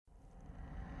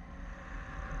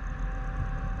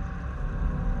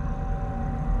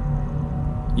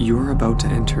You are about to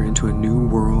enter into a new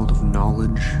world of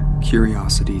knowledge,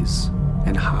 curiosities,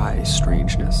 and high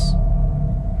strangeness.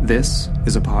 This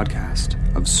is a podcast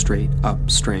of Straight Up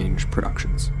Strange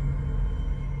Productions.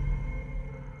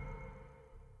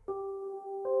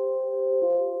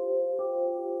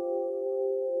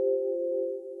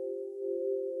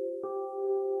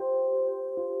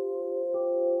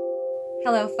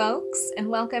 Hello, folks, and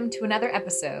welcome to another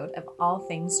episode of All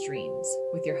Things Dreams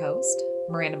with your host,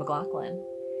 Miranda McLaughlin.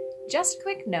 Just a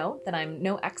quick note that I'm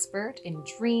no expert in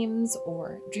dreams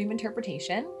or dream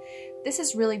interpretation. This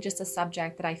is really just a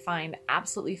subject that I find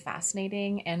absolutely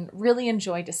fascinating and really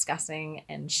enjoy discussing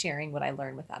and sharing what I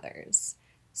learn with others.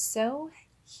 So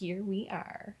here we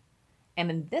are. And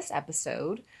in this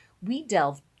episode, we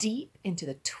delve deep into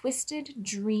the twisted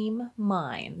dream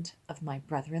mind of my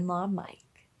brother-in-law,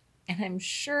 Mike. And I'm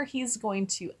sure he's going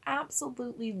to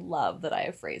absolutely love that I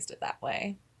have phrased it that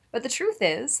way. But the truth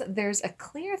is, there's a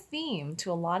clear theme to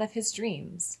a lot of his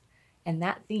dreams, and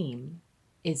that theme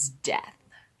is death.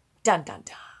 Dun dun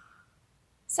dun.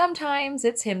 Sometimes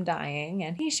it's him dying,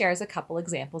 and he shares a couple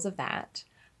examples of that,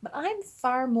 but I'm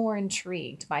far more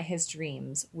intrigued by his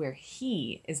dreams where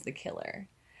he is the killer.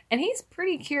 And he's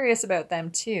pretty curious about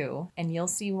them too, and you'll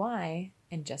see why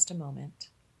in just a moment.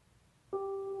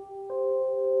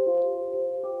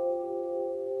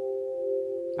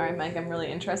 All right, Mike, I'm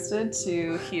really interested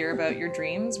to hear about your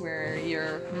dreams where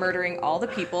you're murdering all the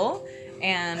people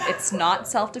and it's not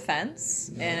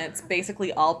self-defense and it's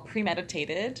basically all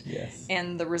premeditated. Yes.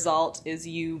 And the result is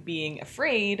you being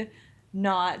afraid,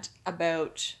 not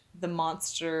about the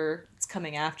monster that's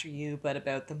coming after you, but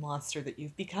about the monster that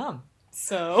you've become.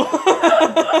 So, I'm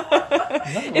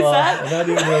not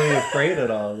even really afraid at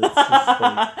all. It's just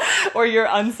like, or you're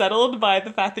unsettled by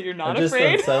the fact that you're not I'm just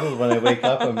afraid. unsettled when I wake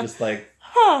up. I'm just like,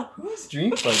 who's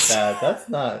dreams like that? That's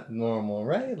not normal,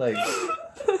 right? Like,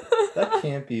 that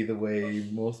can't be the way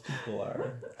most people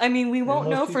are. I mean, we won't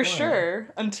know for aren't.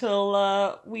 sure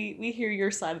until we hear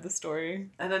your side of the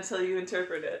story. And until you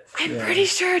interpret it. I'm pretty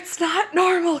sure it's not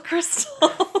normal, Crystal.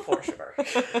 For sure.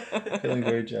 Feeling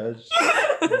very judged.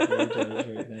 Very judged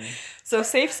right now. So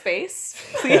safe space,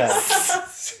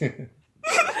 please. Yeah.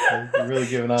 I'm really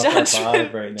giving off that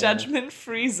vibe right now.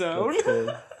 Judgment-free zone.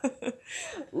 That's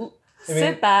good.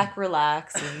 Sit back,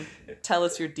 relax, and tell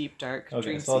us your deep, dark Okay,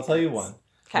 dream so I'll tell you sequence. one.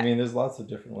 Okay. I mean, there's lots of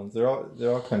different ones. They're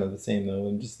all kind of the same though,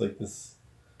 and just like this.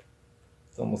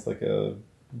 It's almost like a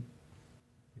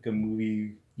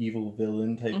movie evil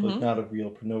villain type. Like not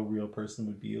no real person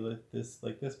would be like this.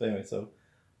 But anyway, so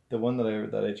the one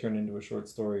that I turned into a short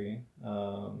story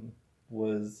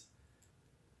was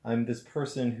I'm this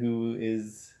person who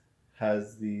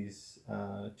has these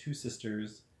two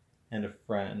sisters and a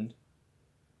friend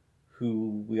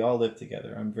who we all live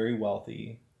together. I'm very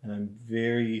wealthy and I'm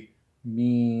very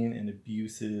mean and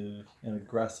abusive and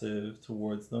aggressive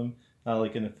towards them. Not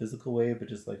like in a physical way, but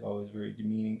just like always very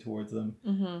demeaning towards them.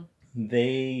 Mm-hmm.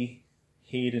 They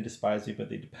hate and despise me, but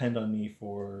they depend on me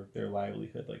for their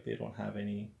livelihood. Like they don't have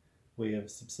any way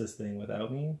of subsisting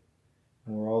without me.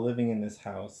 And we're all living in this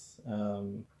house.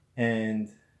 And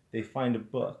they find a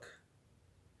book.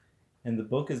 And the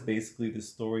book is basically the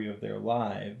story of their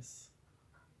lives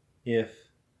if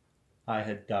I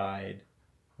had died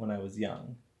when I was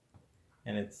young.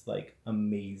 And it's like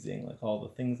amazing, like all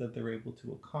the things that they're able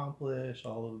to accomplish,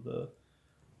 all of the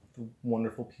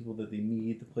wonderful people that they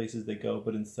meet, the places they go,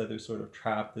 but instead they're sort of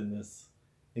trapped in this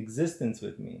existence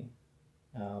with me.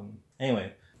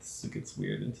 Anyway, it gets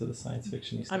weird into the science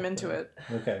fiction stuff. I'm into it.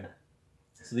 Okay.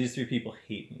 So these three people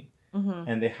hate me. Mm-hmm.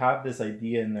 And they have this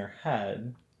idea in their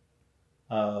head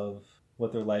of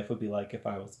what their life would be like if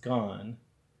I was gone.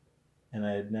 And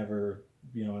I had never,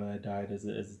 and I died as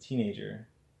a teenager.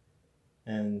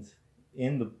 And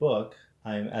in the book,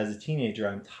 as a teenager,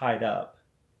 I'm tied up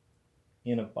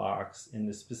in a box in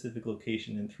this specific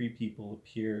location, and three people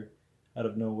appear out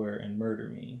of nowhere and murder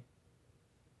me.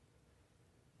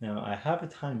 Now, I have a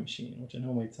time machine, which I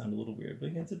know might sound a little weird, but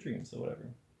again, it's a dream, so whatever.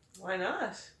 Why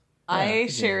not? I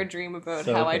share a dream about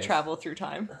how I travel through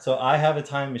time. So I have a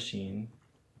time machine,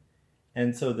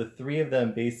 and so the three of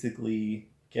them basically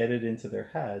get it into their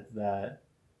heads that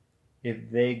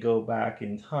if they go back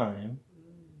in time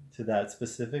to that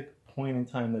specific point in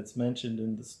time that's mentioned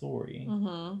in the story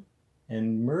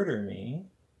and murder me,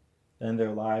 then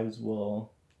their lives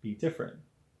will be different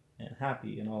and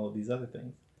happy and all of these other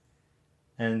things.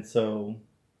 And so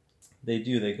they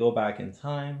go back in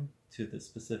time to the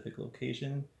specific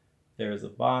location. There's a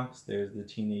box, there's the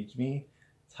teenage me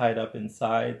tied up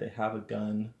inside. They have a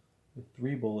gun with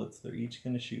 3 bullets. They're each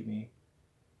going to shoot me.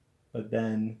 But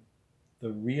then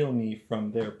the real me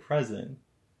from their present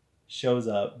shows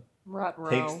up, Ruh-roh.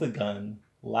 takes the gun,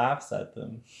 laughs at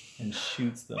them, and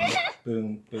shoots them.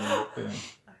 Boom, boom, boom.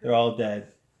 They're all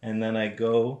dead. And then I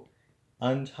go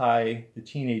untie the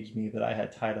teenage me that I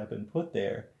had tied up and put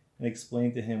there and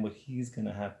explain to him what he's going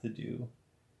to have to do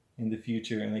in the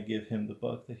future. And I give him the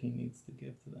book that he needs to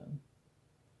give to them.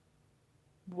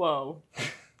 Whoa.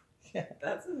 Yeah.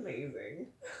 That's amazing.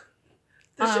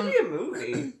 There should be a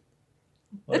movie.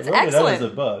 Well, It's I wrote excellent. it out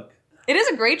as a book. It is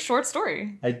a great short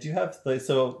story. I do have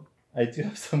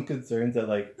some concerns that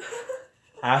like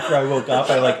after I woke up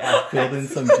I filled in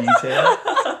some detail,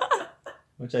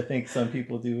 which I think some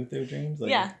people do with their dreams. Like,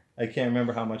 Yeah. I can't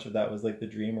remember how much of that was like the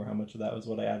dream or how much of that was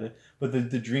what I added. But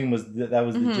the dream was that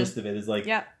was the gist of it. Is like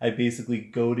Yeah. I basically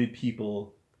goaded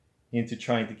people into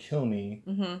trying to kill me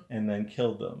Mm-hmm. and then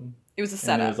killed them. It was a And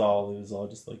setup. it was all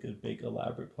just like a big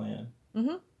elaborate plan.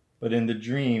 Mm-hmm. But in the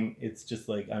dream, it's just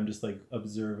like I'm just like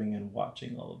observing and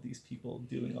watching all of these people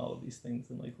doing all of these things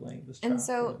and like laying this trap. And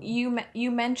so for them. you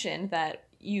mentioned that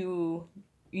you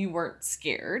weren't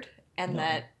scared, and No.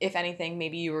 that if anything,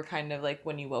 maybe you were kind of like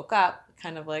when you woke up,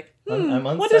 kind of like, I'm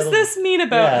what does unsettled. this mean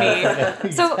about Yeah,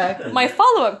 me? So exactly. my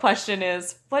follow-up question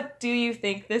is, what do you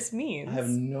think this means? I have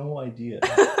no idea.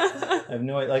 I have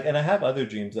no idea. Like, and I have other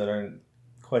dreams that aren't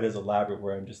quite as elaborate,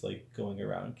 where I'm just like going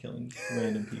around killing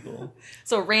random people.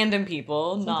 So random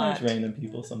people, Sometimes not random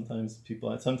people. Sometimes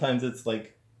people. Sometimes it's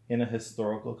like in a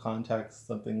historical context,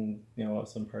 something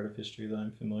some part of history that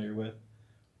I'm familiar with,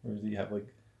 where you have like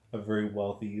a very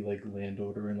wealthy like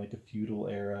landowner in like a feudal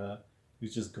era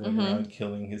who's just going around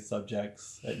killing his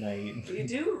subjects at night. You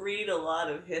do read a lot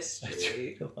of I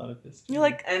history. read a lot of history. You're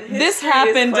like, And this history is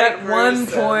happened quite at one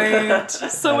gruesome. point,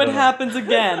 so I it don't know. happens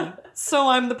again. So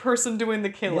I'm the person doing the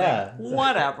killing. Yeah.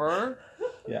 Whatever.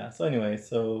 Yeah. So anyway,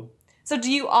 So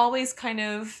do you always kind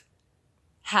of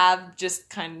have just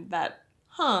kind of that,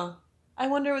 I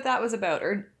wonder what that was about?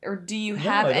 Or do you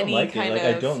have I don't any like kind it. Like,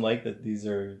 of... I don't like that these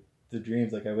are the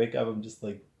dreams. Like I wake up, I'm just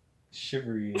like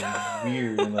shivery and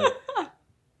weird, and like I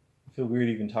feel weird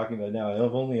even talking about it now.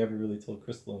 I've only ever really told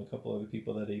Crystal and a couple other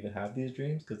people that I even have these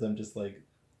dreams, because I'm just like,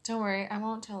 Don't worry, I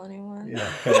won't tell anyone.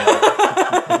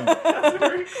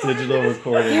 digital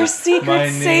recording. Your secret's My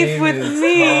safe name with is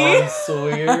me. Tom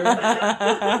Sawyer.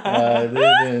 I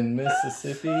live in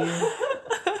Mississippi.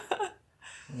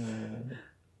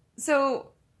 So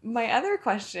my other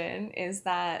question is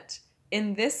that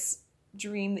in this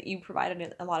dream that you provided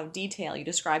in a lot of detail, you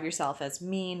describe yourself as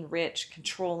mean, rich,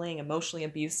 controlling, emotionally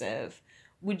abusive.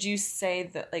 Would you say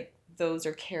that like those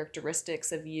are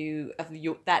characteristics of you,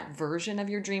 that version of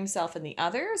your dream self in the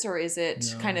others, or is it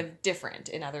No. kind of different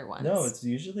in other ones? No, it's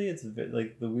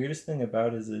like the weirdest thing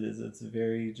about it is it's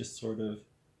very just sort of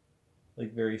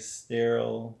like very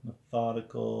sterile,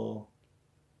 methodical,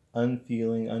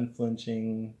 unfeeling,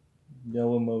 unflinching,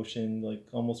 no emotion, like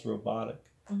almost robotic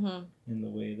Mm-hmm. in the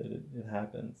way that it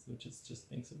happens, which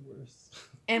just makes it worse.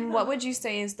 And what would you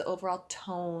say is the overall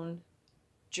tone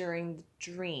during the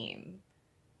dream?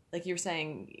 Like you were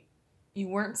saying, you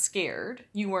weren't scared.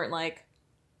 You weren't like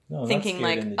No, I'm not thinking scared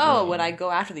like, in the oh, dream. would I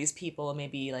go after these people and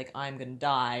maybe like I'm gonna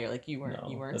die, or like you weren't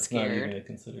No, that's scared. not even a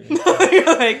consideration.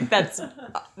 You're like, that's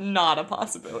not a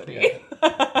possibility.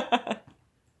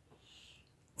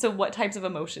 So what types of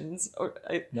emotions or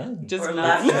None. just Or none?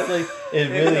 lack It's like it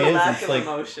Maybe really the is. lack It's of like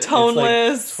emotion.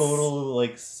 Toneless. It's like total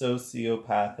like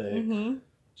sociopathic. Mm-hmm.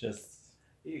 Just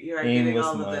You are getting Aimless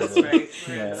all of this, minded. right?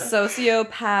 Yeah. Miranda?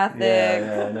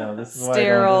 Sociopathic, no. This is why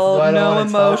sterile, I don't no wanna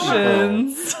tell people.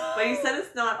 emotions. But you said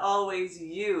it's not always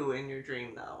you in your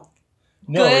dream, though.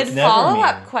 No, Good it's never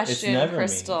follow-up me. question, It's never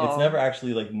Crystal. me. It's never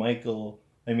actually like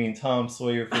Tom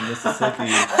Sawyer from Mississippi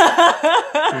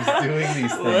who's doing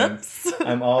these things. Whoops.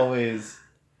 I'm always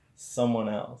someone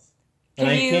else. And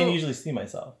Can I can't you- usually see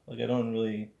myself. Like I don't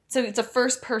really So it's a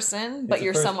first person, but it's a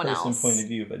you're someone first-person else. point of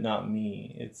view, but not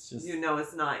me. It's just You know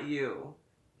it's not you.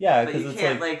 yeah, But because you it's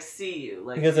can't, like see you.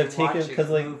 Like, because you're I've taken- watching 'cause,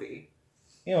 a like, movie.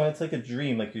 it's like a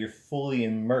dream. Like you're fully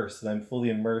immersed, and I'm fully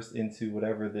immersed into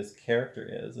whatever this character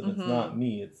is, and Mhm. it's not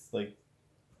me. It's like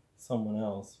someone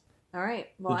else. All right.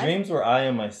 Well, The dreams where I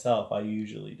am myself, I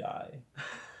usually die.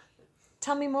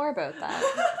 tell me more about that.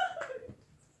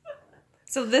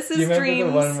 So this Do is you remember dreams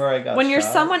the one where I got when you're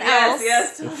shot? someone else.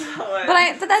 Yes, tell that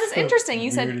one. But that is So interesting. You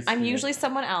said weirdest I'm thing. usually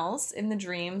someone else in the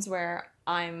dreams where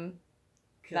I'm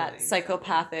that Killing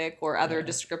psychopathic or other Yeah.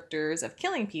 descriptors of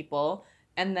killing people,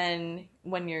 and then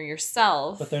when you're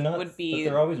yourself, But they're not. would be But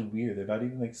they're always weird. They're not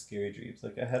even like scary dreams.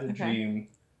 Like I had a Okay. dream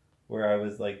where I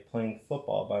was like playing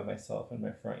football by myself in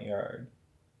my front yard,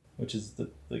 which is the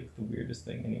weirdest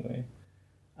thing anyway.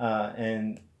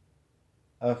 And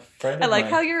a friend I of like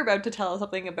mine, how you're about to tell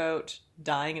something about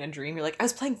dying in a dream. You're like, I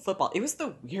was playing football. It was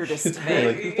the weirdest It's thing.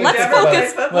 like- You Let's never focus.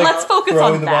 play football. Let's focus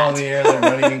throwing on the ball in that. the air, then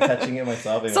running and catching it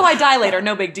myself. So I die later,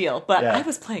 no big deal. But Yeah. I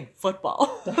was playing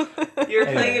football. You're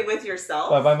Anyway. playing it with yourself?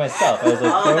 Well, by myself. I was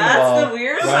like Oh, throwing the that's ball, the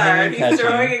weird running part. and He's catching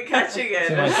throwing and catching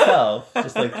to it. myself,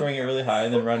 just like throwing it really high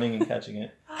and then running and catching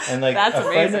it. And like That's a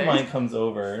friend of amazing. mine comes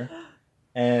over,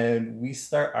 and we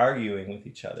start arguing with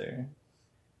each other,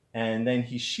 and then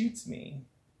he shoots me,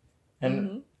 and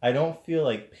Mhm. I don't feel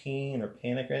like pain or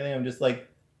panic or anything. I'm just like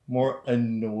more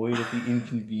annoyed at the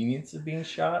inconvenience of being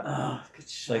shot. Oh, get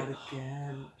shot Like-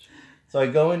 again. So I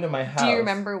go into my house. Do you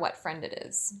remember what friend it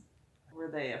is? Were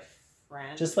they a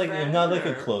friend? Just like friend not like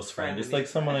a or close friend, just like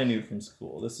someone I knew from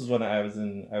school. This is when I was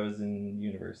in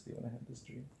university when I had this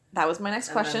dream. That was my next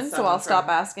And then question, so someone I'll stop from-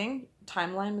 asking.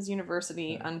 Timeline was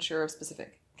university, Yeah. unsure of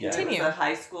specific. Yeah. It Continue. was a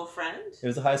high school friend? It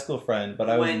was a high school friend, but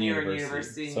I was When in you were in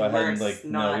university, university, so I you hadn't weren't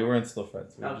no, we weren't still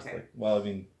friends. We were just Okay. like, well, I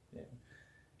mean,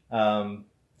 yeah.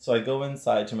 So I go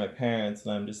inside to my parents,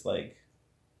 and I'm just like,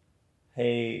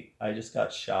 "Hey, I just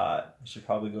got shot. I should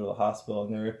probably go to the hospital."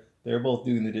 And they're both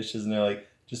doing the dishes, and they're like,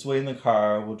 "Just wait in the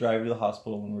car. We'll drive you to the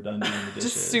hospital when we're done doing the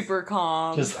dishes." Just super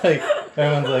calm. Just like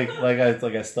everyone's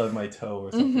like I stubbed my toe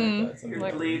or something Mhm. like that. You're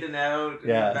Like- bleeding out. in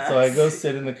Yeah, the so I go backseat.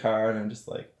 sit in the car and I'm just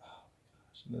like, oh my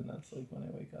gosh, and then that's like when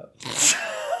I wake up.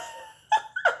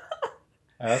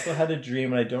 I also had a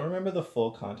dream, and I don't remember the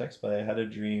full context, but I had a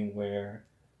dream where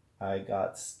I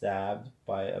got stabbed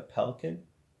by a pelican,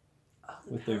 Oh,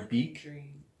 the with their pelican beak.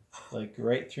 dream. like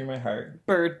right through my heart.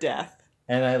 Bird death.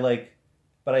 And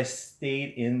but I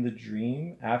stayed in the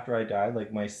dream after I died.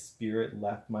 Like my spirit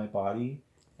left my body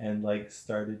and like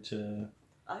started to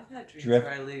I've had dreams drift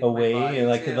where I leave away, my body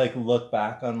and I too. could like look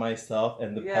back on myself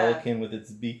and the Yeah. pelican with its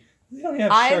beak. They don't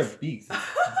have I've- sharp beaks.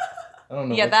 I don't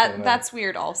know. Yeah, what's going on. that's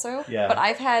weird also. Yeah. But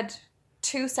I've had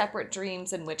 2 separate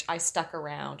dreams in which I stuck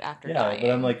around after yeah, dying.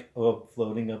 but I'm like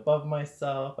floating above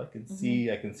myself. I can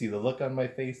Mm-hmm. see the look on my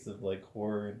face of like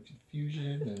horror and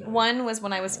confusion. And One was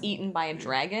when I was eaten by a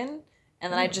dragon,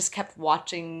 and then I Oh. just kept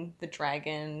watching the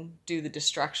dragon do the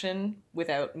destruction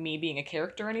without me being a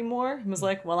character anymore. I was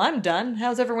like, well, I'm done.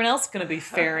 How's everyone else going to be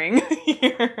faring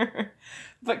here?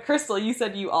 But Crystal, you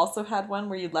said you also had one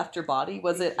where you left your body.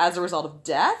 Was it as a result of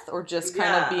death, or just kind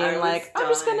Yeah, of I being was like, I'm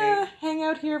just going to dying. hang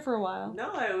out here for a while?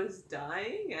 No, I was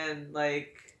dying and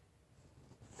like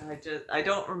I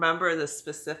don't remember the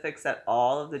specifics at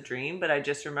all of the dream, but I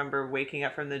just remember waking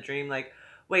up from the dream like,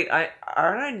 wait, aren't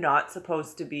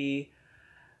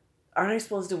I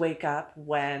supposed to wake up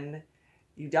when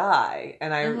you die?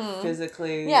 And I Mhm.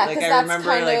 physically Yeah, like 'cause I that's remember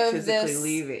kind like of physically this-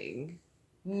 leaving.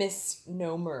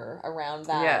 Misnomer around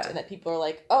that, Yeah. and that people are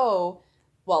like, oh,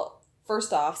 well,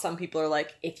 first off, some people are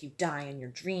like, if you die in your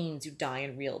dreams, you die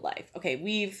in real life. Okay,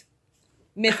 we've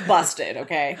myth busted.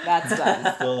 Okay, that's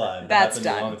done. Still alive. That That's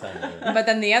happened done. a long time ago. But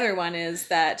then the other one is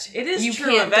that It is you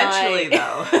true can't eventually,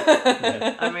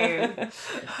 die. I mean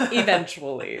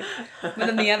eventually. But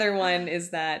then the other one is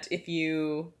that if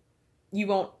you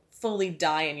won't fully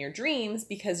die in your dreams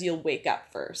because you'll wake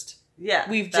up first. Yeah.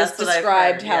 We've that's just what I've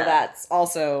described heard, how yeah. that's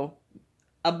also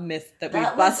a myth that we've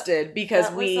That was- busted because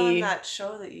that was on we that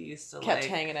show that you used to kept like.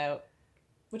 hanging out.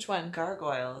 Which one?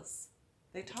 Gargoyles.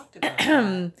 They talked about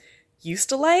that. Used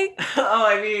to like? Oh,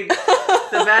 I mean,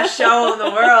 the best show in the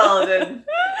world, and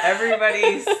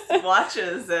everybody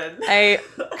watches and I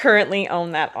currently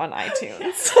own that on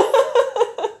iTunes.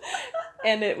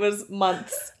 And it was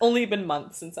only been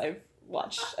months since I've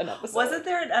watched an episode. Wasn't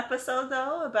there an episode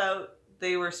though about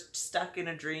they were stuck in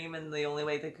a dream and the only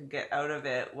way they could get out of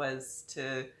it was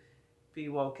to be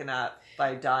woken up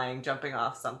by dying, jumping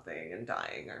off something and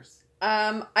dying, or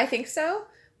I think so,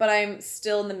 but I'm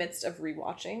still in the midst of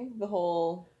rewatching the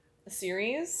whole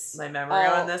series. my memory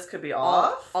on this could be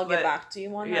off. I'll get but- back to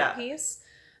you on yeah. that piece.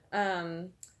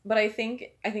 But I think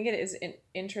it is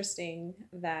interesting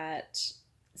that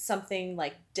something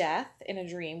like death in a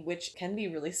dream, which can be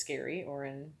really scary, or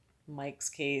in Mike's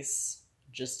case,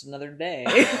 just another day,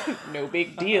 no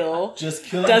big deal. Just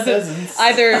killing Doesn't pheasants.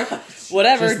 either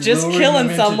whatever, just luring killing them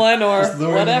into- someone or just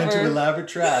luring them into whatever. elaborate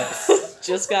traps.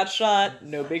 Just got shot,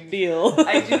 no big deal.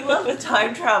 I do love the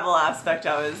time travel aspect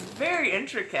of it. It's very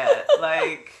intricate.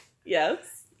 Like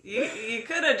Yes. you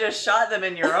could have just shot them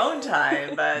in your own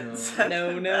time, but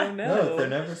No. No, they're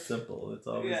never simple. It's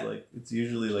always Yeah. like it's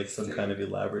usually like some kind of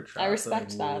elaborate trap. I respect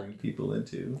that that. I'm luring people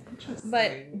into.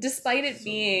 But despite it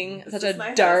being This such is a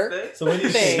my dark husband. So what do you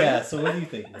Thing. think? Yeah. So what do you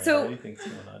think? Ryan? So, what do you think's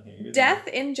going on here? You're the death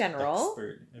in general,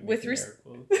 expert in with making res- air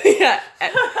quotes. yeah,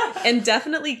 and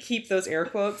definitely keep those air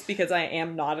quotes because I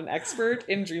am not an expert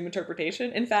in dream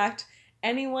interpretation. In fact,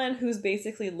 anyone who's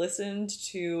basically listened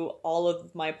to all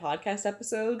of my podcast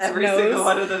episodes Every single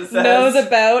one of them says. knows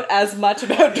about as much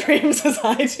about dreams as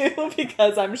I do,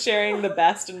 because I'm sharing the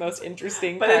best and most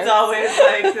interesting But parts. it's always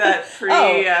like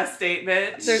that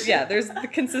statement. There's the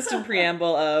consistent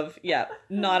preamble of,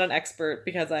 not an expert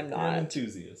because I'm You're not. an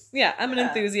enthusiast. Yeah, I'm an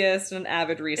enthusiast and an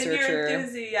avid In researcher. your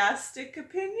enthusiastic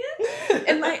opinion?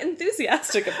 In my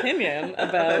enthusiastic opinion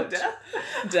about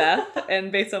death,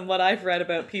 and based on what I've read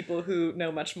about people who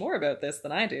know much more about this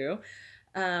than I do,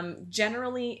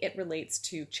 generally it relates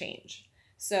to change.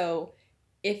 So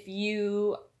if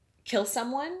you kill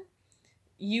someone,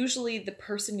 usually the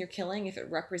person you're killing, if it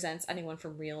represents anyone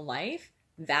from real life,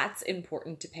 that's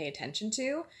important to pay attention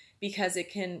to, because it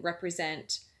can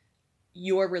represent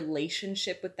your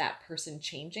relationship with that person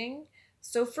changing.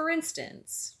 So for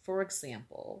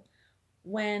example,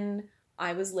 when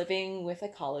I was living with a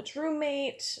college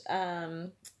roommate,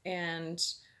 and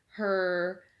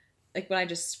her, like when I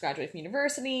just graduated from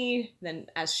university, then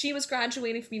as she was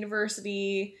graduating from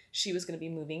university, she was going to be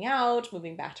moving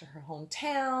back to her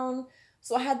hometown.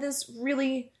 So I had this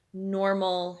really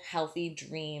normal, healthy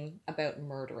dream about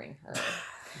murdering her.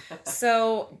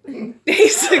 So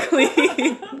basically,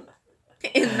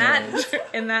 in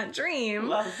that dream,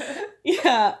 Love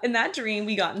it. in that dream,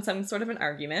 we got in some sort of an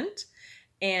argument,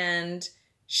 and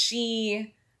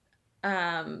she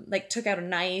took out a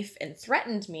knife and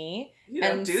threatened me. You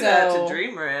don't And do that so- to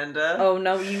Dream, Miranda. Oh,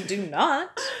 no, you do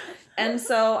not. And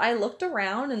so I looked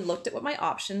around and looked at what my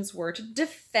options were to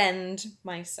defend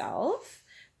myself.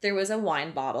 There was a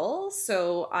wine bottle,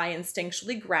 so I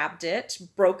instinctually grabbed it,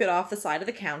 broke it off the side of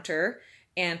the counter,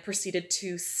 and proceeded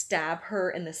to stab her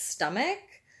in the stomach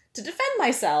to defend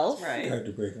myself. Right. Hard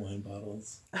to break wine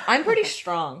bottles. I'm pretty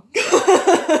strong.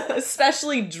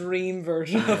 Especially dream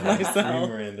version of myself.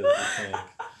 Miranda's the tank.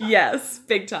 Yes,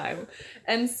 big time.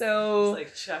 And so... It's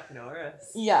like Chuck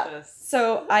Norris. Yeah. Just-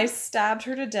 So I stabbed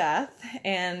her to death,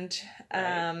 and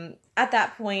Right. at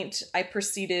that point, I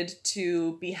proceeded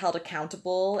to be held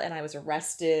accountable, and I was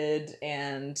arrested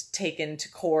and taken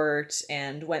to court,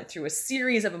 and went through a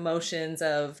series of emotions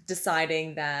of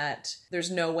deciding that there's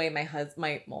no way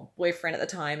my boyfriend at the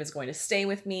time is going to stay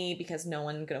with me, because no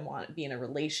one's going to want to be in a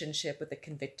relationship with a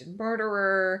convicted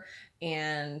murderer,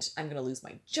 and I'm going to lose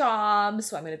my job,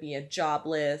 so I'm going to be a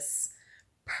jobless,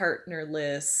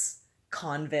 partnerless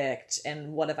convict,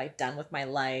 and what have I done with my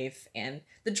life? And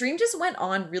the dream just went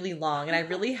on really long, and I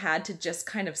really had to just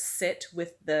kind of sit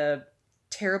with the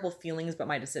terrible feelings about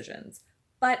my decisions.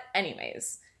 But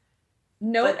anyways,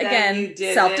 note But then you again,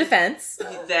 didn't- self-defense.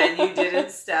 Then you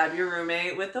didn't stab your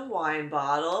roommate with a wine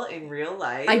bottle in real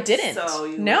life. I didn't. So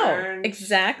you No, learned your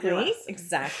exactly. lesson.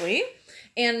 Exactly.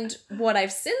 And what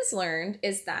I've since learned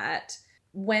is that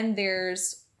when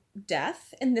there's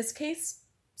death, in this case,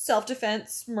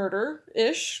 self-defense,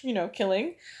 murder-ish,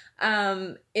 killing,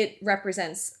 it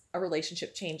represents a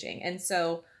relationship changing. And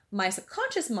so my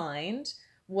subconscious mind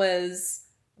was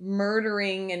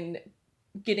murdering and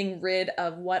getting rid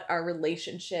of what our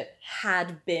relationship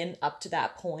had been up to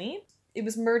that point. It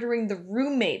was murdering the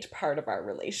roommate part of our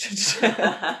relationship.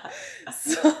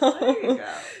 So, There you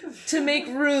go. to make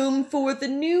room for the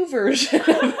new version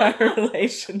of our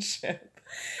relationship.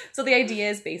 So the idea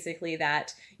is basically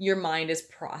that your mind is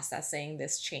processing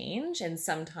this change, and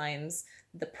sometimes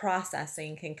the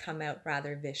processing can come out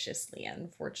rather viciously,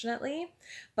 unfortunately.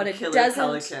 But it Killer doesn't.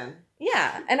 pelican.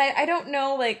 Yeah, and I don't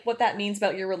know what that means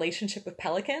about your relationship with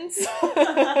pelicans.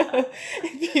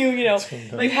 If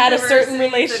you had a certain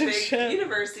relationship.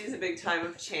 University is a big time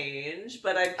of change,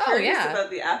 but I'm Oh, curious yeah. about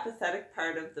the apathetic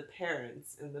part of the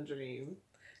parents in the dream.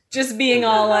 Just being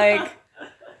all like,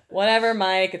 whatever,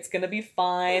 Mike, it's gonna be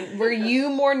fine. Were you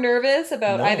more nervous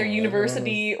about No, either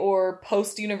university or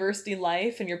post-university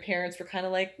life, and your parents were kind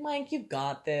of like, Mike, you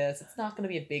got this. It's not gonna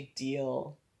be a big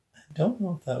deal. I don't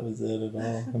know if that was it at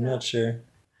all. I'm not sure.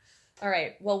 All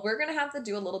right, well, we're gonna have to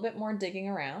do a little bit more digging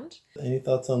around. Any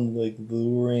thoughts on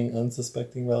luring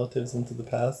unsuspecting relatives into the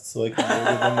past so I can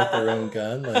murder them with their own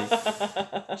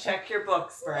gun? Check your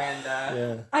books, Miranda.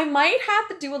 Yeah. I might have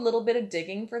to do a little bit of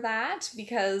digging for that,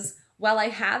 because while I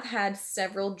have had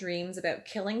several dreams about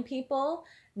killing people,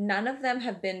 none of them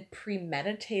have been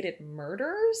premeditated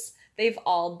murders. They've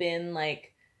all been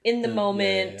in the Yeah,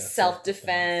 moment, yeah,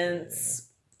 self-defense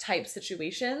type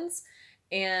situations.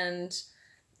 And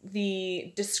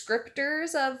the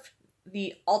descriptors of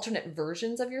the alternate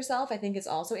versions of yourself, I think, is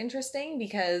also interesting,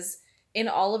 because in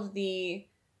all of the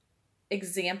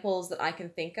examples that I can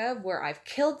think of where I've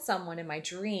killed someone in my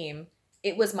dream,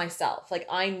 it was myself.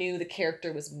 I knew the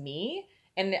character was me,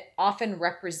 and often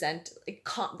represent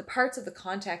the parts of the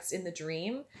context in the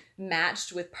dream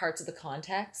matched with parts of the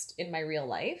context in my real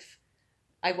life.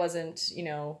 I wasn't, you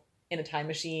know, in a time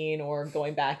machine or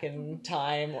going back in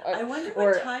time I wonder what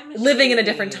or time machine living in a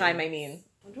different means. time, I mean.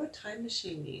 I wonder what time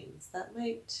machine means. That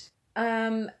might...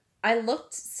 I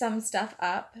looked some stuff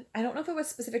up. I don't know if it was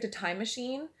specific to time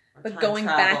machine, or but time going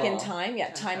back in travel. time.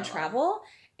 Yeah, time travel.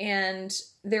 And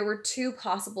there were two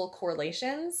possible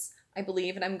correlations, I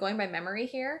believe, and I'm going by memory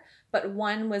here. But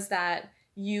one was that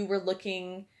you were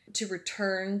looking to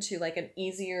return to like an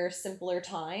easier, simpler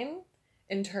time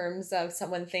in terms of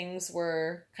when things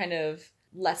were kind of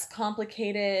less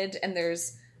complicated, and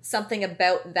there's something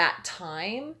about that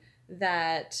time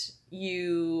that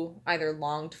you either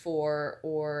longed for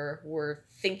or were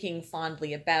thinking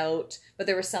fondly about, but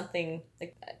there was something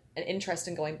like an interest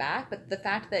in going back. But the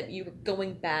fact that you were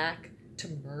going back to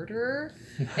murder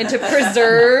and to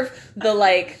preserve the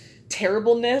like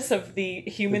terribleness of the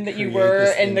human that you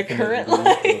were in the current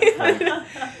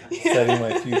life. Setting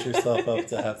my future self up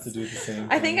to have to do the same thing.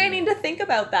 I think I need to think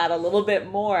about that a little bit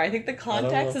more. I think the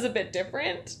context is a bit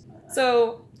different.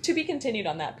 So, to be continued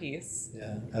on that piece.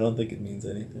 Yeah, I don't think it means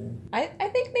anything. I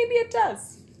think maybe it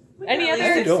does. We Any can at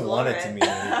other- I least don't want it explore to mean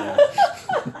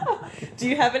anything. Do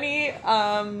you have any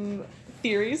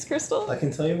theories, Crystal? I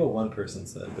can tell you what one person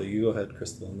said, but you go ahead,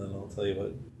 Crystal, and then I'll tell you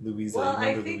what Louisa. Well, I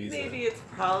remember think Louisa. maybe it's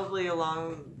probably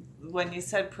along when you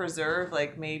said preserve,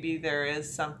 like maybe there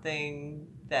is something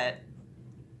that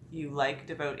you liked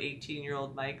about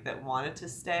 18-year-old Mike that wanted to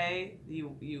stay.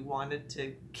 You wanted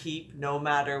to keep no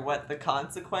matter what the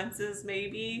consequences may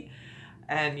be,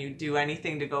 and you do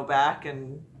anything to go back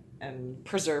and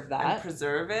Preserve that. and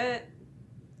preserve it.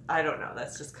 I don't know.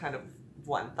 That's just kind of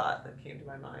one thought that came to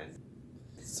my mind.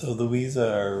 So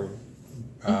Louisa,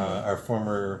 our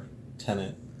former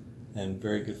tenant and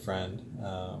very good friend,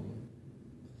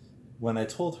 when I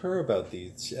told her about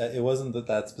these, it wasn't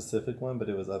that specific one, but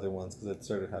it was other ones because I'd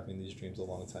started having these dreams a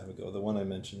long time ago. The one I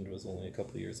mentioned was only a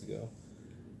couple of years ago.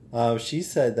 She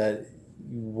said that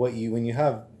when you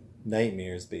have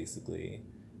nightmares, basically,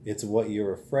 it's what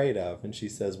you're afraid of. And she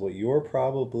says what you're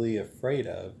probably afraid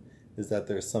of is that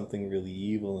there's something really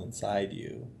evil inside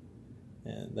you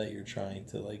and that you're trying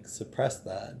to like suppress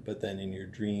that, but then in your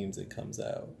dreams it comes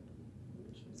out.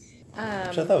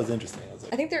 Which I thought was interesting. I was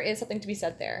like, I think there is something to be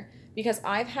said there, because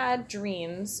I've had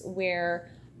dreams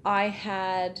where I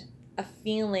had a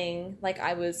feeling like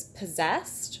I was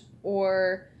possessed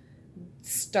or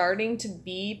starting to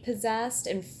be possessed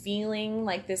and feeling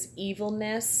like this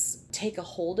evilness take a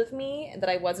hold of me that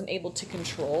I wasn't able to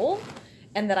control,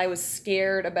 and that I was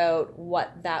scared about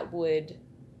what that would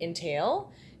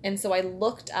entail. And so I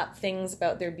looked up things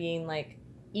about there being like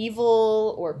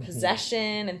evil or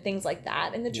possession and things like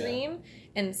that in the dream.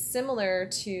 And similar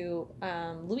to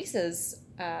Louisa's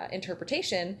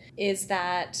interpretation is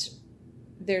that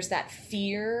there's that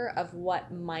fear of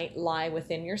what might lie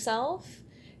within yourself.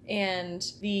 And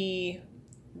the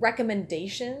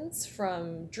recommendations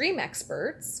from dream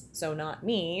experts, so not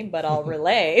me, but I'll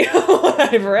relay what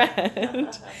I've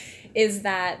read, is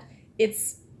that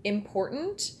it's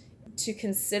important to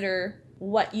consider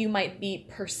what you might be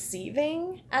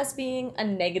perceiving as being a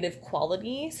negative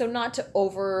quality. So not to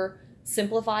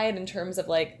oversimplify it in terms of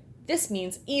like, this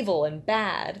means evil and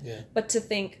bad, but to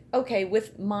think, okay,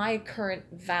 with my current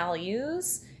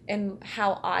values and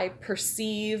how I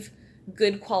perceive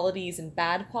good qualities and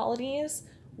bad qualities,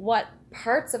 what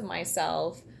parts of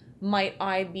myself might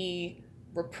I be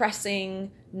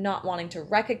repressing, not wanting to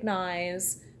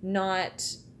recognize,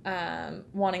 not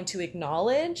wanting to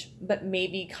acknowledge, but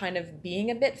maybe kind of being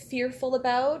a bit fearful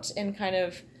about, and kind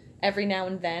of every now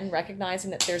and then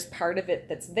recognizing that there's part of it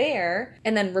that's there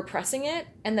and then repressing it,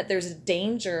 and that there's a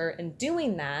danger in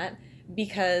doing that,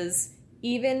 because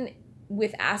even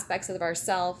with aspects of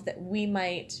ourselves that we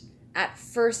might at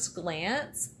first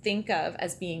glance think of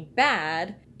as being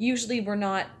bad, usually they're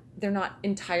not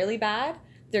entirely bad.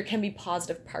 There can be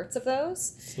positive parts of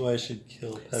those. so I should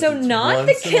kill peasants. So not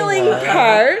the once in a killing while,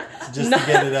 part. just not- to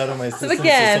get it out of my system. So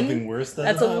again, so something worse doesn't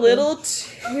that's a happen. little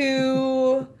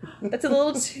too. That's a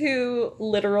little too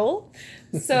literal.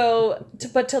 So,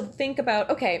 but to think about,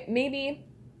 okay, maybe,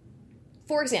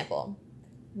 for example,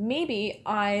 maybe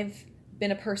I've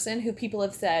been a person who people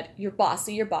have said, you're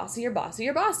bossy, you're bossy, you're bossy,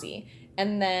 you're bossy.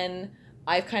 And then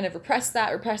I've kind of repressed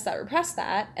that.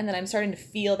 And then I'm starting to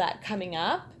feel that coming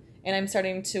up. And I'm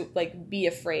starting to like be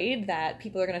afraid that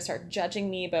people are going to start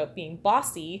judging me about being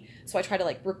bossy. So I try to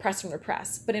like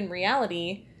repress. But in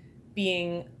reality,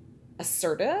 being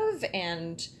assertive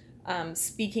and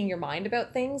speaking your mind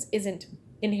about things isn't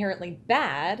inherently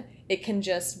bad. It can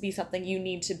just be something you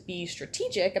need to be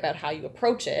strategic about how you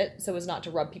approach it so as not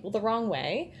to rub people the wrong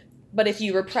way. But if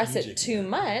you repress it too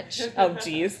much, oh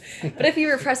geez. But if you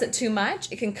repress it too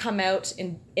much, it can come out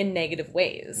in negative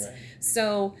ways. Right.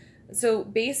 So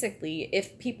basically,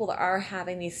 if people are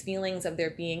having these feelings of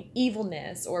there being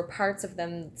evilness or parts of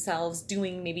themselves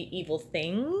doing maybe evil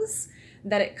things,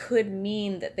 that it could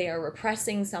mean that they are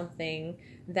repressing something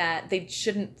that they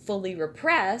shouldn't fully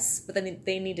repress, but then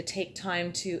they need to take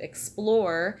time to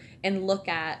explore and look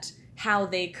at how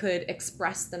they could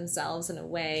express themselves in a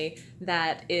way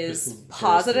that is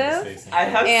positive. I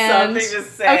have something to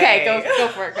say. Okay, go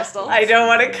for it, Crystal. I don't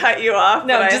want to cut you off,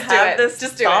 no, but just I have this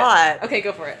just thought. Do it. Okay,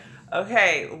 go for it.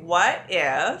 Okay, what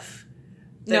if...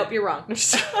 Nope, you're wrong. No,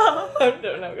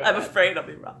 go I'm afraid I'll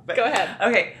be wrong. But go ahead.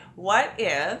 Okay, what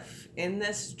if in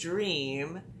this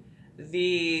dream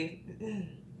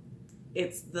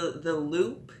it's the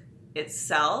loop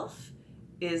itself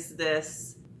is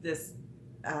this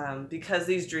because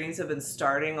these dreams have been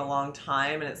starting a long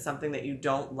time and it's something that you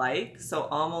don't like, so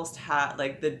almost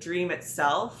like the dream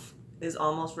itself is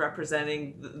almost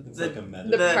representing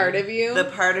the part of you, the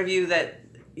part of you that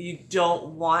you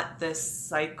don't want this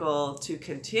cycle to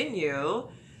continue,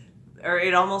 or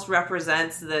it almost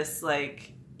represents this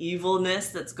like evilness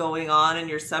that's going on in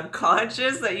your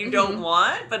subconscious that you don't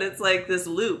want, but it's like this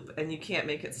loop and you can't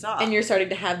make it stop. And you're starting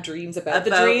to have dreams about the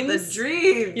dreams. The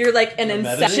dream. You're like an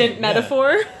incessant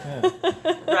metaphor. Yeah.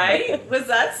 Right? Was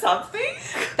that something?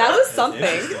 That was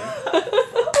something.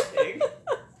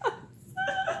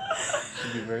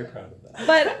 Should be very proud of that.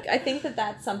 But I think that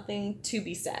that's something to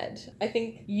be said. I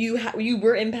think you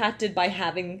were impacted by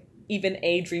having even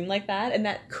a dream like that, and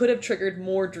that could have triggered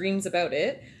more dreams about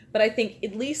it. But I think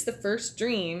at least the first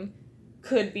dream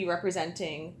could be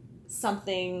representing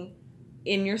something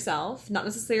in yourself, not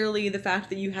necessarily the fact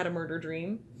that you had a murder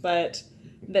dream, but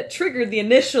that triggered the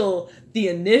initial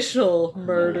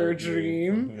murder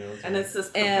dream. And it's this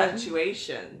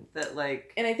perpetuation that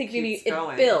like, and I think maybe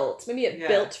it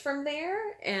built from there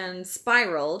and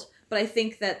spiraled. But I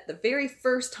think that the very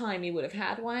first time you would have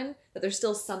had one, that there's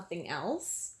still something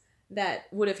else that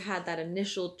would have had that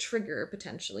initial trigger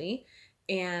potentially.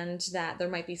 And that there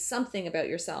might be something about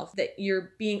yourself that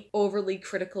you're being overly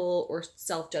critical or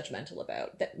self-judgmental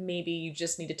about that maybe you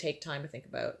just need to take time to think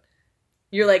about.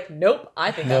 You're like, nope,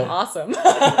 I think I'm awesome.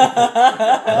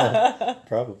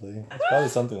 Probably. It's probably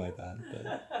something like that.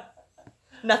 But...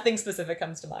 Nothing specific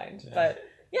comes to mind. Yeah. But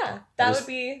yeah, that would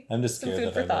be I'm just some scared food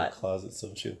that for I'm thought. a closet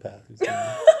sociopath who's going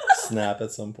to snap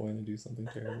at some point and do something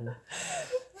terrible.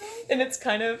 And it's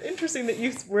kind of interesting that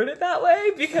you word it that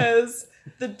way, because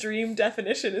the dream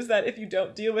definition is that if you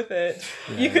don't deal with it,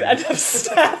 you could end up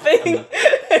snapping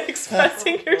and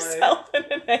expressing yourself in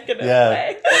a negative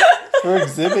way. For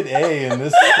Exhibit A in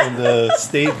the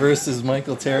State versus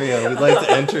Michael Terrio, we'd like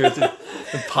to enter the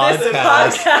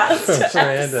podcast from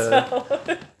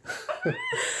Miranda.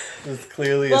 It's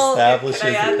clearly established.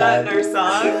 Can I add that in our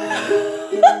song?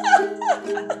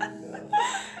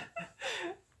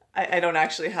 I don't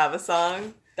actually have a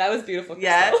song. That was beautiful, Crystal.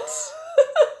 Yet.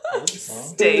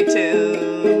 Stay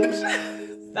tuned.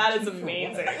 That is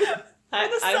amazing.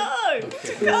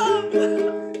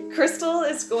 Crystal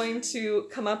is going to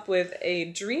come up with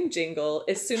a dream jingle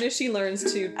as soon as she learns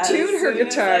to tune her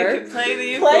guitar. Play the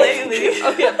ukulele.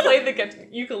 Play the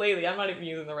ukulele. I'm not even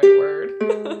using the right word.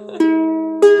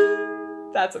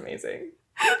 That's amazing.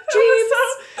 Dreams.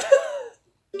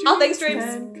 All things dreams.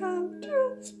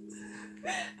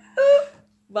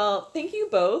 Well, thank you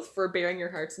both for baring your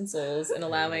hearts and souls and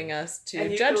allowing us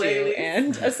to judge you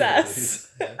and assess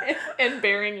and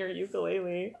bearing your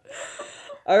ukulele.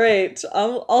 All right,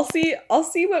 I'll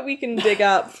see what we can dig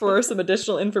up for some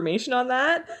additional information on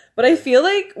that. But I feel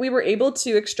like we were able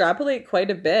to extrapolate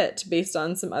quite a bit based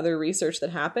on some other research that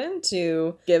happened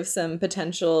to give some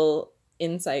potential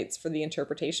insights for the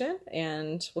interpretation,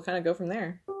 and we'll kind of go from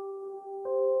there.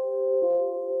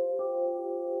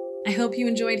 I hope you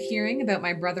enjoyed hearing about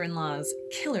my brother-in-law's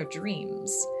killer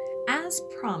dreams. As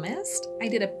promised, I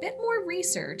did a bit more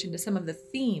research into some of the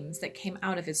themes that came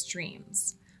out of his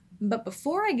dreams. But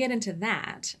before I get into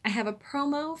that, I have a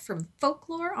promo from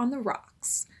Folklore on the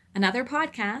Rocks, another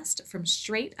podcast from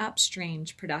Straight Up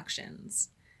Strange Productions.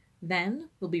 Then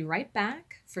we'll be right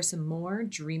back for some more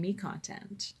dreamy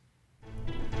content.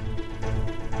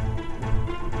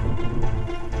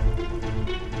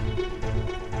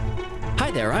 Hi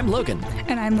there, I'm Logan.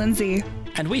 And I'm Lindsay.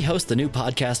 And we host the new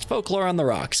podcast Folklore on the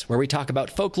Rocks, where we talk about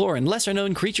folklore and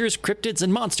lesser-known creatures, cryptids,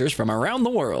 and monsters from around the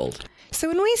world. So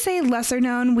when we say lesser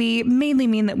known, we mainly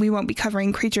mean that we won't be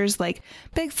covering creatures like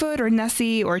Bigfoot or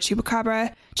Nessie or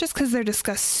Chupacabra, just because they're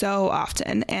discussed so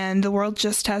often, and the world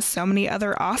just has so many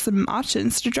other awesome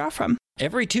options to draw from.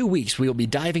 Every 2 weeks, we will be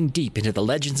diving deep into the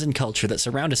legends and culture that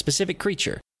surround a specific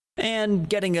creature, and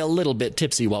getting a little bit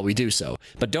tipsy while we do so.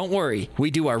 But don't worry, we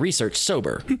do our research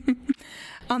sober.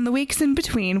 On the weeks in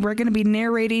between, we're going to be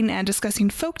narrating and discussing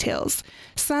folktales.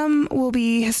 Some will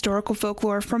be historical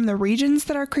folklore from the regions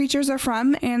that our creatures are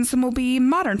from, and some will be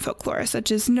modern folklore, such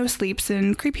as no sleeps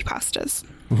and creepypastas.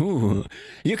 Ooh.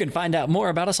 You can find out more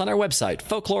about us on our website,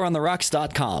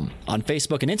 folkloreontherocks.com, on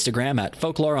Facebook and Instagram at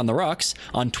Folklore on the Rocks,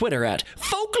 on Twitter at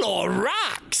Folklore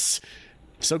Rocks.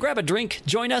 So grab a drink,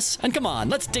 join us, and come on,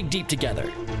 let's dig deep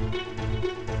together.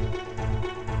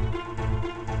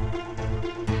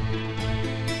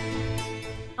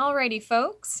 Alrighty,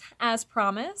 folks. As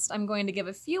promised, I'm going to give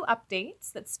a few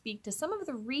updates that speak to some of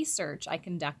the research I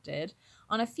conducted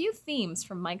on a few themes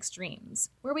from Mike's Dreams,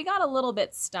 where we got a little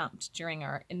bit stumped during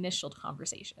our initial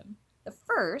conversation. The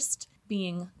first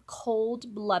being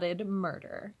cold-blooded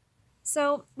murder.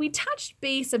 So we touched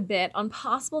base a bit on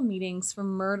possible meanings for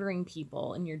murdering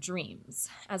people in your dreams.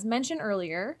 As mentioned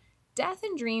earlier, death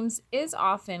in dreams is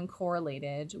often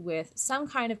correlated with some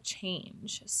kind of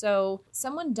change. So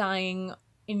someone dying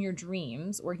in your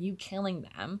dreams, or you killing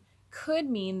them, could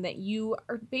mean that you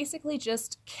are basically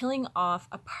just killing off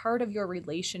a part of your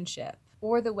relationship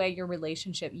or the way your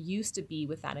relationship used to be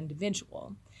with that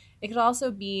individual. It could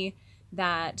also be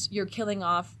that you're killing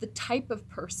off the type of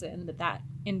person that that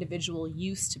individual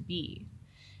used to be,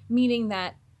 meaning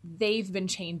that they've been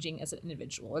changing as an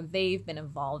individual or they've been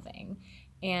evolving.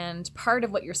 And part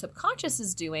of what your subconscious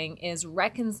is doing is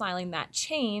reconciling that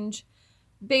change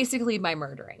basically by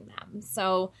murdering them.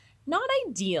 So not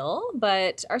ideal,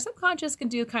 but our subconscious can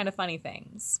do kind of funny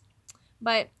things.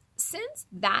 But since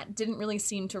that didn't really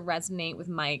seem to resonate with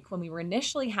Mike when we were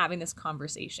initially having this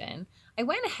conversation, I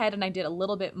went ahead and I did a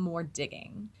little bit more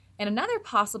digging. And another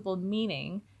possible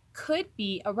meaning could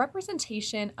be a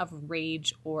representation of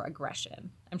rage or aggression.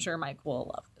 I'm sure Mike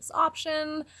will love this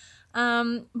option.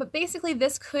 But basically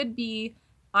this could be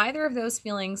either of those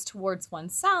feelings towards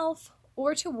oneself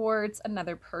or towards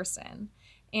another person.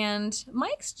 And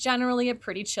Mike's generally a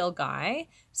pretty chill guy,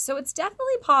 so it's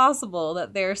definitely possible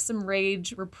that there's some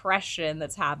rage repression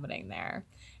that's happening there.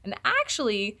 And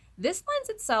actually, this lends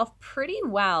itself pretty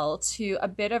well to a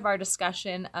bit of our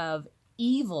discussion of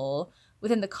evil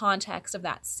within the context of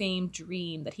that same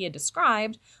dream that he had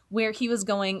described, where he was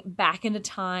going back into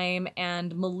time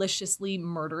and maliciously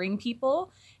murdering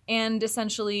people, and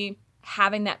essentially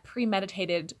having that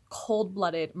premeditated,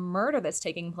 cold-blooded murder that's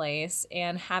taking place,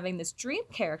 and having this dream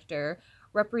character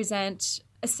represent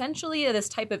essentially this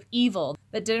type of evil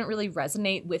that didn't really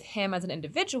resonate with him as an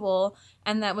individual,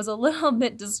 and that was a little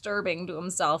bit disturbing to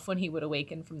himself when he would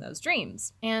awaken from those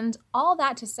dreams. And all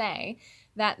that to say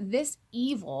that this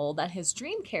evil that his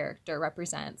dream character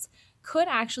represents could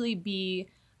actually be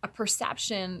a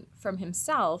perception from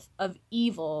himself of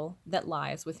evil that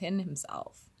lies within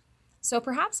himself. So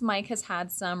perhaps Mike has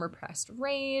had some repressed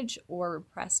rage or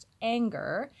repressed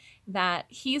anger that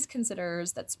he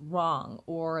considers that's wrong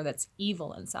or that's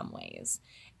evil in some ways.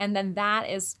 And then that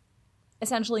is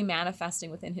essentially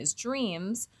manifesting within his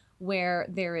dreams, where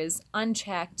there is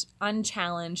unchecked,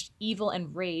 unchallenged evil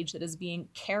and rage that is being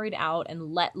carried out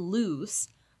and let loose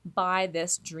by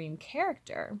this dream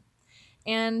character.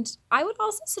 And I would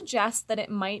also suggest that it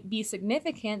might be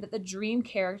significant that the dream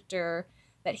character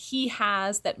that he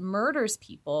has that murders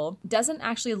people doesn't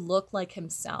actually look like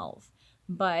himself,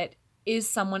 but is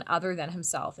someone other than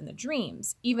himself in the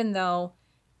dreams, even though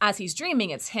as he's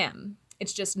dreaming, it's him.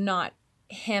 It's just not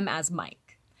him as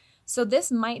Mike. So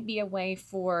this might be a way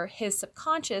for his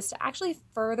subconscious to actually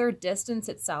further distance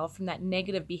itself from that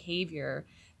negative behavior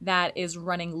that is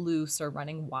running loose or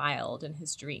running wild in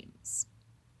his dreams.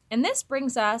 And this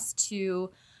brings us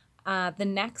to the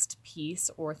next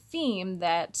piece or theme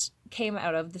that came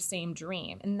out of the same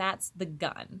dream, and that's the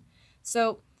gun.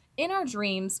 So in our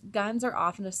dreams, guns are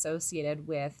often associated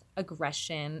with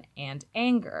aggression and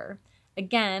anger.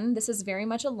 Again, this is very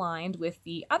much aligned with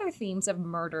the other themes of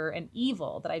murder and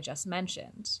evil that I just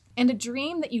mentioned. And a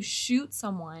dream that you shoot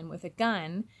someone with a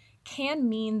gun can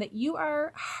mean that you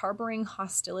are harboring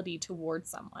hostility towards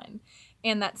someone,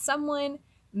 and that someone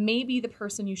may be the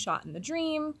person you shot in the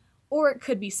dream, or it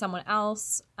could be someone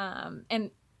else,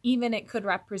 and even it could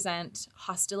represent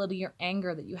hostility or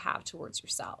anger that you have towards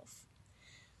yourself.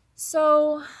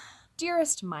 So,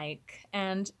 dearest Mike,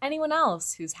 and anyone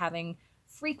else who's having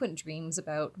frequent dreams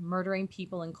about murdering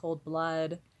people in cold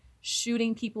blood,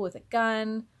 shooting people with a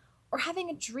gun, or having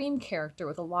a dream character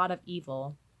with a lot of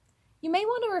evil, you may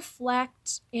want to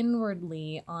reflect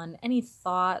inwardly on any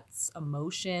thoughts,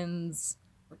 emotions,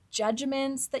 or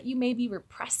judgments that you may be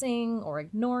repressing or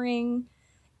ignoring,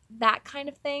 that kind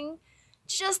of thing,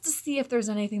 just to see if there's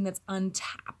anything that's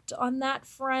untapped on that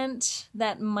front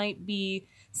that might be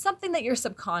something that your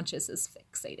subconscious is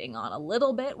fixating on a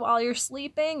little bit while you're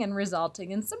sleeping and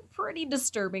resulting in some pretty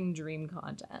disturbing dream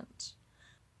content.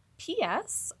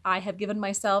 P.S. I have given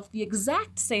myself the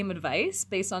exact same advice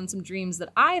based on some dreams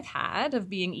that I've had of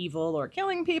being evil or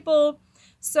killing people,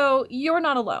 so you're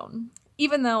not alone.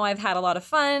 Even though I've had a lot of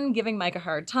fun giving Mike a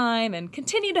hard time and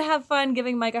continue to have fun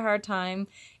giving Mike a hard time,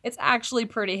 it's actually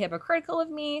pretty hypocritical of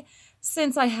me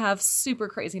since I have super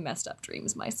crazy messed up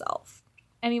dreams myself.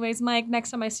 Anyways, Mike, next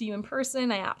time I see you in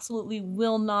person, I absolutely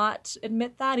will not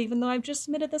admit that, even though I've just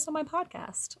admitted this on my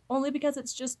podcast, only because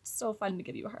it's just so fun to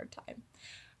give you a hard time.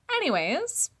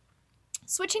 Anyways,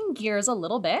 switching gears a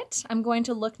little bit, I'm going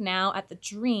to look now at the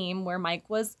dream where Mike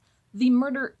was the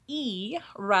murderee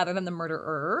rather than the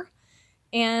murderer.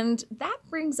 And that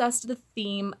brings us to the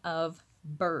theme of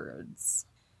birds.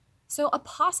 So a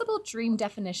possible dream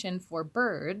definition for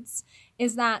birds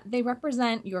is that they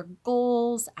represent your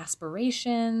goals,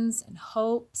 aspirations, and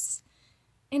hopes.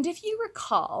 And if you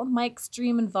recall, Mike's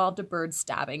dream involved a bird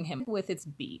stabbing him with its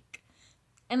beak.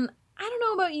 And I don't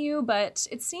know about you, but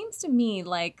it seems to me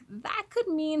like that could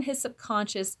mean his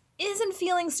subconscious isn't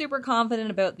feeling super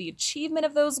confident about the achievement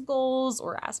of those goals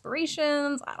or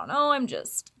aspirations. I don't know, I'm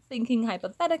just thinking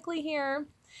hypothetically here.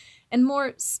 And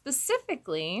more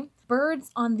specifically, birds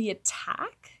on the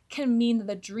attack can mean that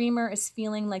the dreamer is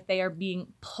feeling like they are being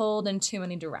pulled in too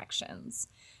many directions.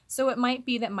 So it might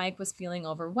be that Mike was feeling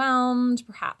overwhelmed,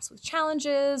 perhaps with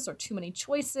challenges or too many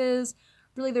choices.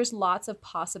 Really, there's lots of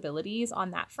possibilities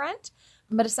on that front,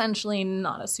 but essentially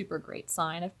not a super great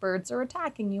sign if birds are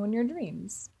attacking you in your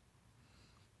dreams.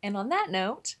 And on that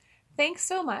note, thanks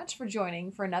so much for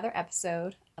joining for another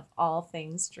episode of All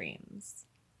Things Dreams.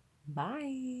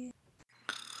 Bye.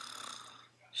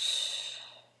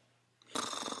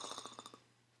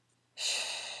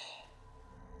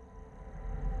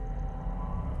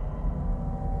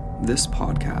 This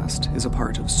podcast is a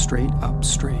part of Straight Up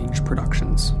Strange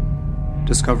Productions.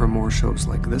 Discover more shows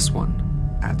like this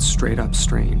one at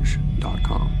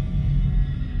straightupstrange.com.